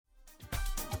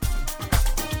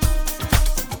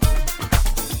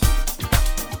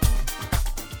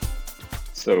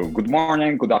So, good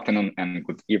morning, good afternoon, and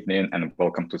good evening, and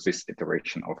welcome to this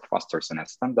iteration of Faster Than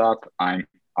Stand-Up. I'm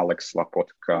Alex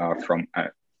Lapotka from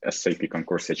SAP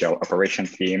Concurse Agile Operation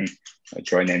Team.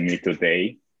 Joining me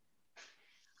today.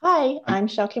 Hi, I'm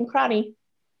Shalkim Krati.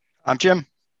 I'm Jim.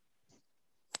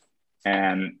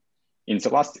 And in the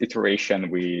last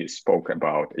iteration, we spoke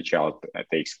about Agile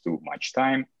takes too much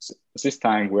time. So this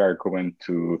time, we are going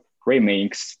to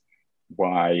remix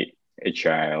why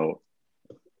Agile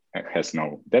has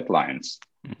no deadlines.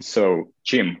 So,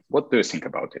 Jim, what do you think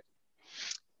about it?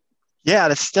 Yeah,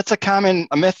 that's a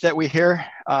myth that we hear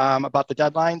about the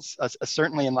deadlines,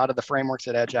 certainly in a lot of the frameworks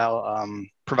that Agile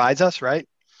provides us, right?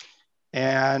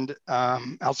 And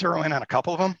I'll zero in on a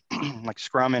couple of them, like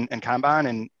Scrum and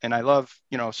Kanban. And I love,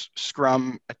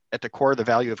 Scrum at the core, the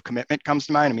value of commitment comes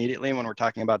to mind immediately when we're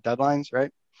talking about deadlines,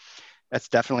 right? That's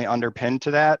definitely underpinned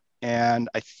to that. And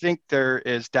I think there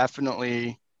is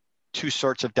definitely two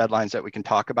sorts of deadlines that we can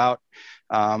talk about.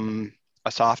 A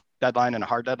soft deadline and a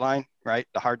hard deadline, right?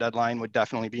 The hard deadline would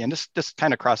definitely be, and this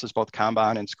kind of crosses both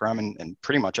Kanban and Scrum and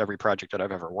pretty much every project that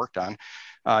I've ever worked on.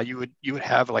 You would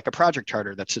have like a project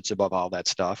charter that sits above all that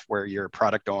stuff, where your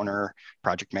product owner,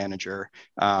 project manager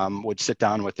would sit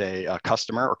down with a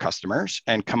customer or customers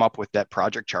and come up with that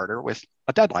project charter with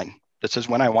a deadline that says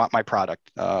when I want my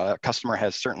product. A customer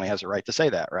certainly has a right to say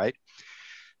that, right?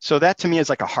 So that to me is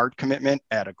like a hard commitment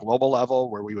at a global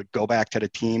level, where we would go back to the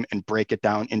team and break it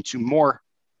down into more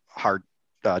hard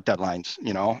deadlines,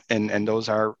 and those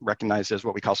are recognized as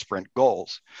what we call sprint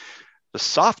goals. The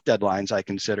soft deadlines I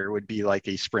consider would be like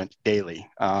a sprint daily,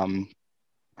 a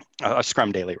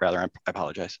Scrum daily rather, I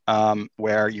apologize,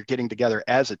 where you're getting together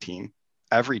as a team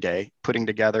every day, putting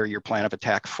together your plan of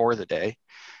attack for the day.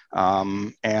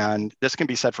 And this can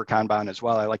be said for Kanban as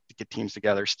well. I like to get teams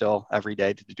together still every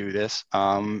day to do this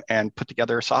and put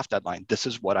together a soft deadline. This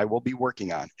is what I will be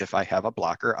working on. If I have a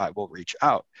blocker, I will reach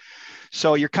out.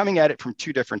 So you're coming at it from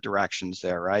two different directions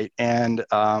there, right? And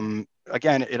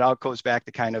again, it all goes back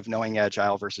to kind of knowing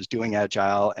Agile versus doing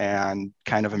Agile and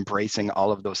kind of embracing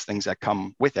all of those things that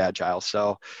come with Agile.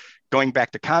 So going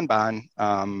back to Kanban,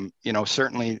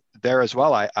 certainly there as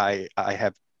well, I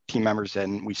have team members,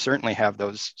 and we certainly have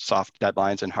those soft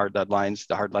deadlines and hard deadlines.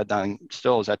 The hard deadline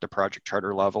still is at the project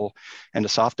charter level, and the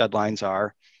soft deadlines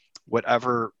are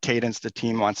whatever cadence the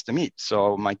team wants to meet.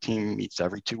 So my team meets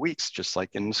every 2 weeks, just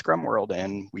like in the Scrum world,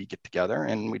 and we get together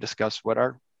and we discuss what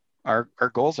our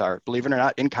goals are. Believe it or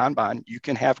not, in Kanban, you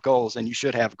can have goals, and you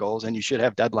should have goals, and you should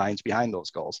have deadlines behind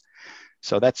those goals.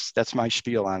 So that's my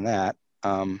spiel on that.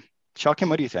 Shalkim,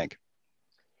 what do you think?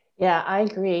 Yeah, I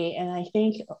agree. And I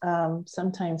think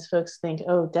sometimes folks think,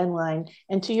 oh, deadline.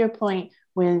 And to your point,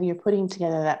 when you're putting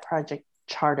together that project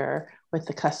charter with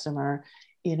the customer,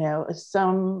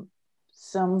 some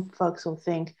folks will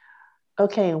think,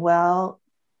 okay, well,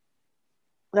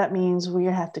 that means we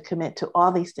have to commit to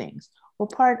all these things. Well,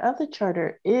 part of the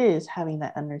charter is having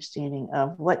that understanding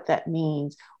of what that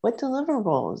means, what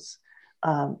deliverables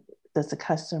does the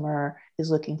customer is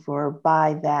looking for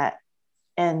by that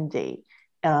end date.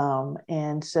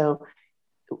 And so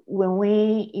when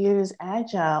we use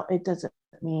Agile, it doesn't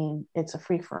mean it's a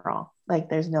free for all. Like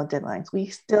there's no deadlines.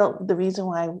 The reason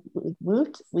why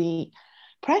we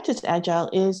practice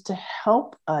Agile is to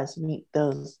help us meet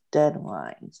those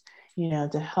deadlines,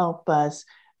 to help us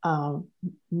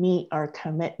meet our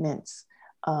commitments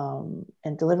and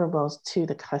deliverables to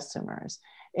the customers.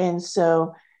 And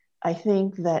so I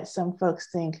think that some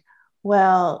folks think,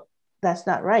 well, that's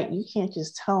not right. You can't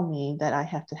just tell me that I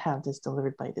have to have this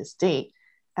delivered by this date.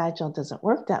 Agile doesn't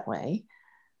work that way.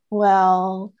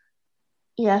 Well,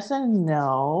 yes and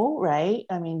no, right?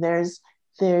 I mean, there's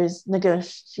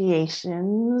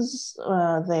negotiations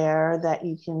there that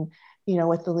you can,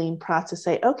 with the lean process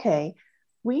say, okay,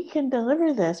 we can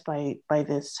deliver this by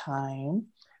this time,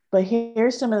 but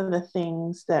here's some of the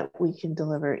things that we can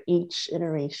deliver each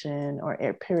iteration or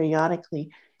periodically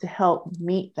to help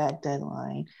meet that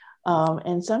deadline.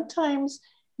 And sometimes,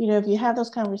 if you have those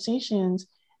conversations,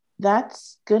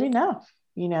 that's good enough.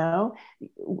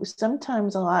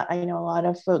 Sometimes I know a lot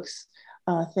of folks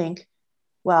think,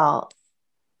 well,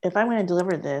 if I'm going to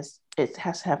deliver this, it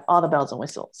has to have all the bells and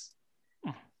whistles.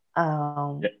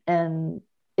 And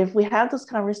if we have those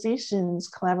conversations,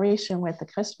 collaboration with the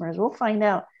customers, we'll find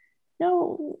out,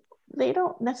 no, they're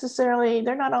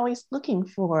not always looking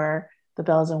for the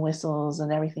bells and whistles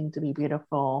and everything to be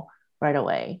beautiful right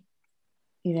away.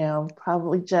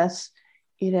 Probably just,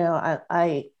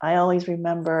 I always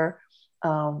remember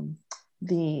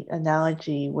the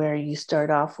analogy where you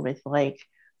start off with like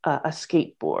a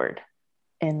skateboard,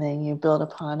 and then you build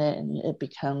upon it and it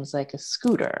becomes like a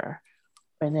scooter,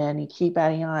 and then you keep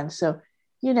adding on. So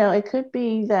it could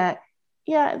be that,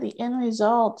 yeah, the end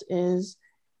result is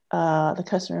the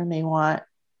customer may want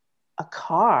a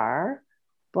car,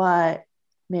 but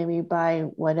maybe by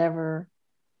whatever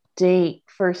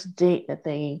first date that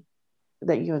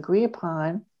you agree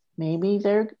upon, maybe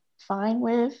they're fine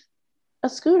with a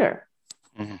scooter.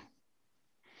 Mm-hmm.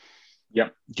 Yeah.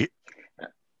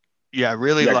 Yeah, I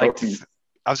really like.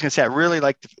 I was going to say I really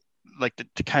like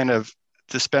to kind of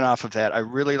to spin off of that. I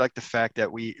really like the fact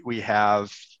that we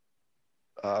have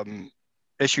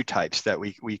issue types that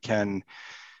we can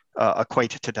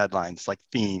equate to deadlines, like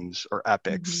themes or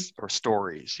epics or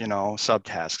stories,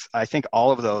 subtasks. I think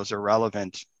all of those are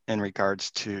relevant in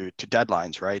regards to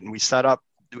deadlines, right? And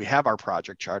we have our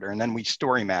project charter, and then we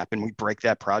story map and we break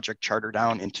that project charter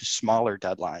down into smaller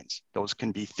deadlines. Those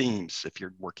can be themes if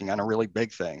you're working on a really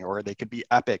big thing, or they could be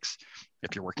epics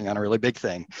if you're working on a really big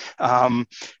thing.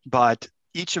 But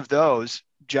each of those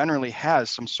generally has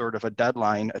some sort of a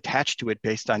deadline attached to it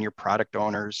based on your product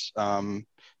owners,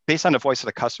 based on the voice of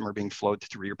the customer being flowed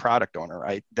through your product owner,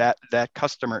 right? That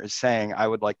customer is saying, I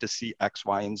would like to see X,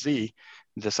 Y, and Z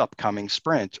this upcoming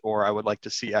sprint, or I would like to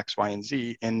see X, Y, and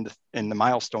Z in the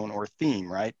milestone or theme,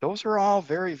 right? Those are all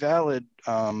very valid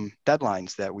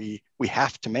deadlines that we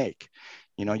have to make.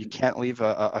 You can't leave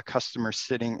a customer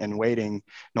sitting and waiting,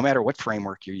 no matter what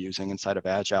framework you're using inside of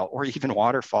Agile or even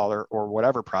Waterfall or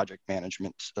whatever project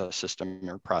management system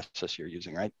or process you're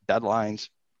using, right? Deadlines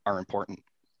are important.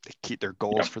 They keep their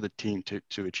goals for the team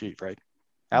to achieve, right?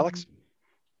 Alex?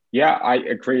 Yeah, I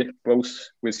agree both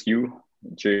with you,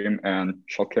 Jim and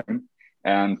Shalkim.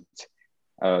 And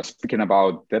speaking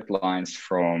about deadlines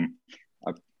from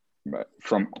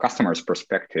customers'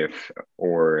 perspective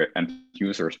or end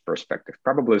users' perspective,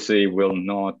 probably they will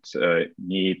not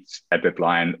need a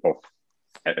deadline of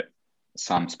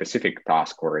some specific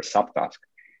task or a subtask.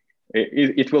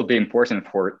 It will be important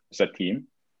for the team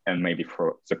and maybe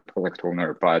for the product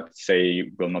owner, but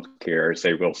they will not care.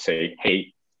 They will say,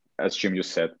 hey, as Jim, you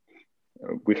said,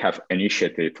 we have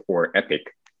initiative or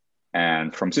epic.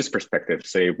 And from this perspective,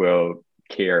 they will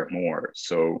care more.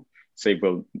 So they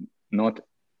will not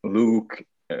look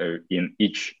in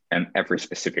each and every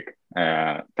specific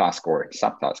task or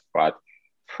subtask, but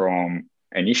from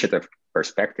initiative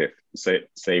perspective,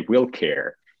 they will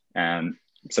care. And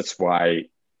that's why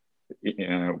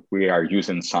we are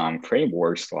using some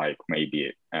frameworks like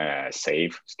maybe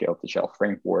SAFe, Scaled Agile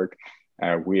framework.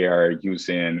 We are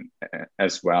using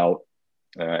as well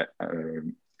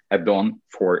add-on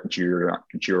for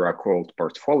Jira called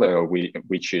Portfolio,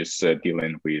 which is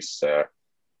dealing with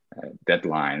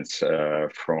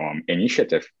deadlines from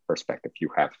initiative perspective. You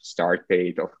have start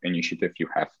date of initiative, you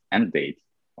have end date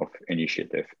of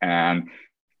initiative, and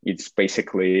it's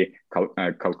basically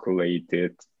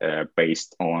calculated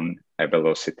based on a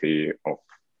velocity of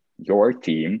your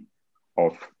team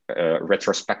of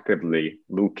retrospectively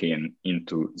looking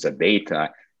into the data.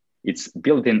 It's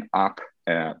building up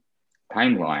a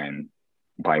timeline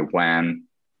by when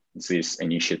this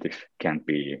initiative can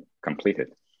be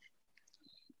completed.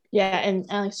 Yeah, and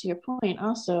Alex, to your point,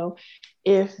 also,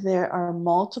 if there are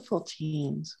multiple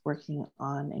teams working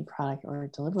on a product or a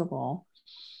deliverable,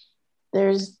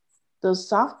 there's those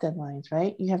soft deadlines,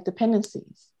 right? You have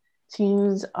dependencies.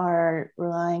 Teams are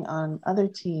relying on other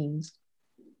teams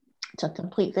to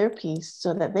complete their piece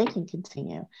so that they can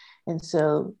continue. And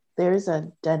so there's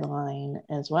a deadline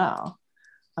as well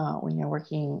when you're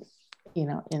working,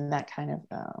 in that kind of,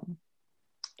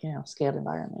 scaled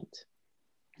environment.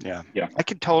 Yeah. I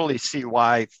could totally see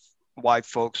why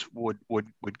folks would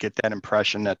get that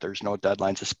impression that there's no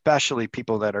deadlines, especially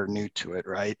people that are new to it,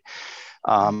 right?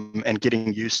 And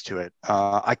getting used to it.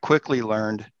 I quickly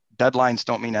learned deadlines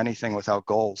don't mean anything without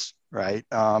goals, right?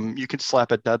 You could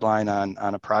slap a deadline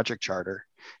on a project charter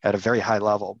at a very high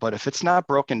level, but if it's not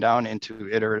broken down into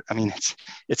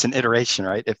it's an iteration,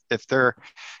 right? If they're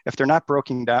not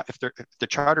broken down, if the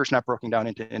charter's not broken down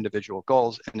into individual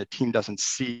goals and the team doesn't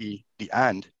see the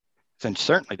end, then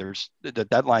certainly the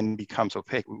deadline becomes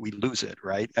opaque. We lose it,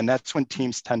 right? And that's when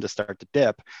teams tend to start to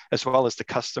dip, as well as the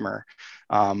customer.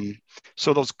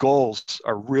 So those goals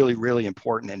are really, really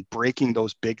important, and breaking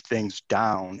those big things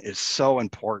down is so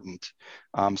important,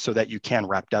 so that you can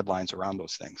wrap deadlines around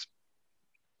those things.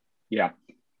 Yeah,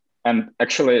 and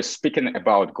actually speaking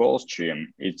about goals,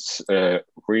 Jim, it's a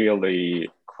really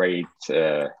great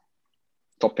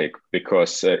topic,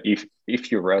 because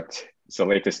if you read the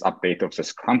latest update of the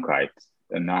Scrum Guide,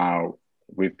 and now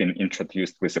we've been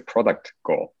introduced with a product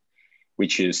goal,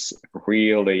 which is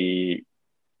really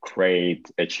great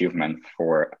achievement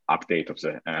for update of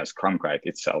the Scrum Guide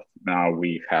itself. Now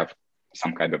we have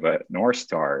some kind of a North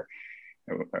Star,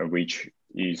 which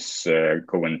is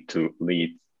going to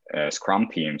lead Scrum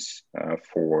teams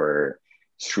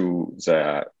through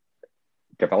the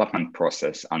development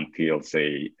process until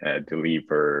they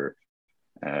deliver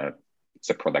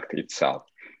the product itself.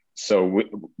 So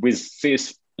with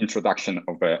this introduction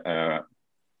of a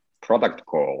product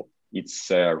goal,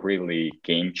 it's a really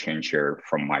game changer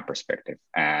from my perspective.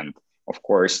 And of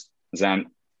course, then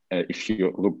if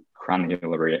you look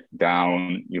granularly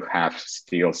down, you have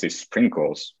still these sprint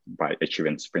goals. By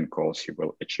achieving sprint goals, you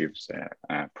will achieve the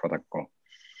product goal.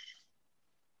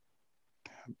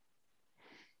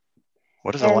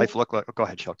 What does a life look like? Go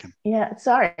ahead, Shalkim. Yeah,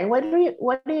 sorry. What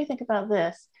do you think about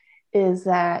this? Is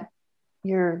that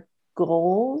your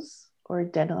goals or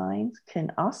deadlines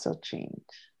can also change,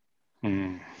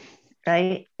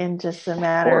 right? In just a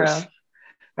matter of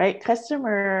right,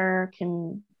 customer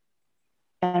can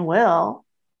and will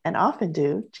and often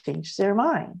do change their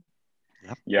mind.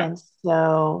 Yep. Yeah. And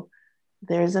so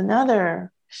there's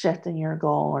another shift in your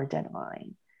goal or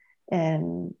deadline.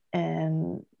 And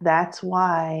that's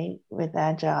why with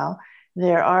Agile,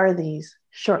 there are these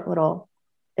short little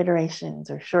iterations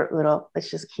or short little,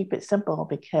 let's just keep it simple,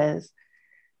 because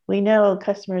we know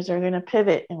customers are going to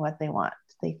pivot in what they want.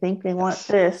 They think they want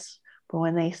this, but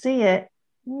when they see it,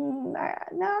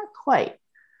 not quite.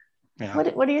 Yeah.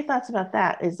 What are your thoughts about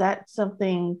that? Is that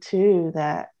something too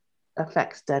that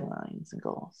affects deadlines and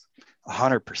goals?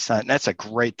 100%. That's a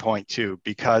great point too,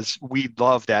 because we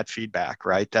love that feedback,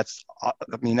 right? That's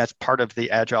part of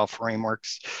the Agile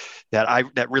frameworks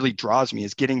that really draws me,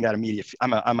 is getting that immediate.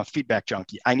 I'm a feedback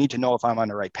junkie. I need to know if I'm on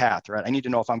the right path, right? I need to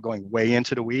know if I'm going way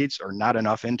into the weeds or not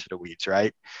enough into the weeds,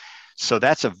 right? So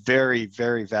that's a very,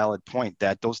 very valid point,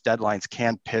 that those deadlines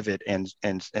can pivot, and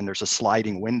there's a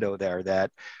sliding window there that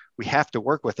we have to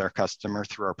work with our customer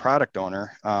through our product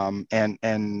owner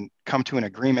and come to an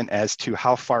agreement as to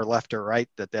how far left or right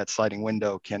that sliding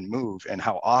window can move and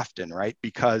how often, right?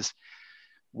 Because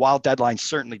while deadlines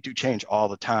certainly do change all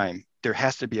the time, there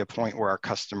has to be a point where our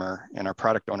customer and our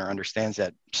product owner understands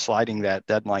that sliding that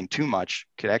deadline too much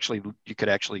you could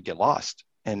actually get lost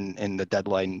in the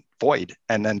deadline void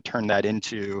and then turn that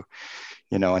into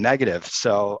a negative.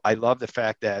 So I love the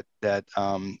fact that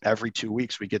every 2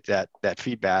 weeks we get that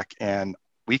feedback, and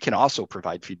we can also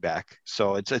provide feedback.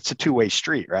 So it's a two-way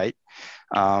street, right?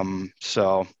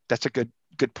 So that's a good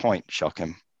point,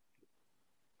 Shalkim.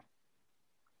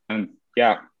 And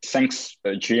yeah, thanks,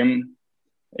 Jim.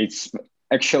 It's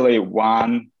actually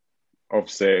one of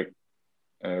the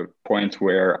points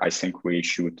where I think we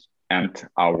should end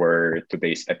our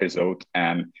today's episode,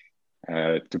 and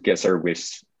together with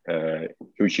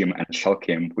Jim and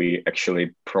Shalkim, we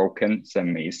actually broken the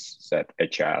myth that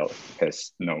Agile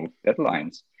has no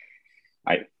deadlines.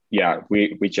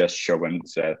 We just shown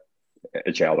that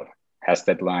Agile has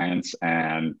deadlines,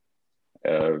 and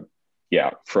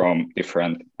from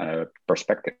different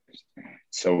perspectives.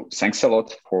 So thanks a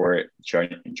lot for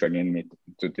joining me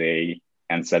today,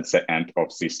 and that's the end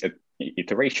of this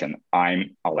iteration.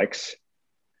 I'm Alex.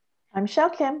 I'm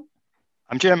Shalkim.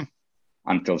 I'm Jim.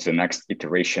 Until the next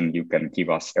iteration, you can give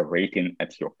us a rating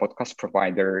at your podcast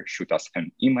provider, shoot us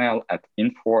an email at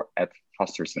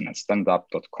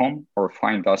info@fasterthanstandup.com, or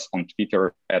find us on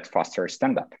Twitter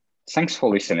 @fasterstandup. Thanks for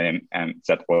listening, and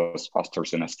that was Faster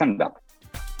Than a Stand-Up.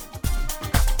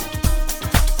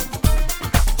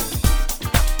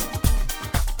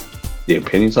 The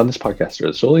opinions on this podcast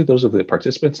are solely those of the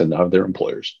participants and not of their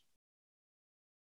employers.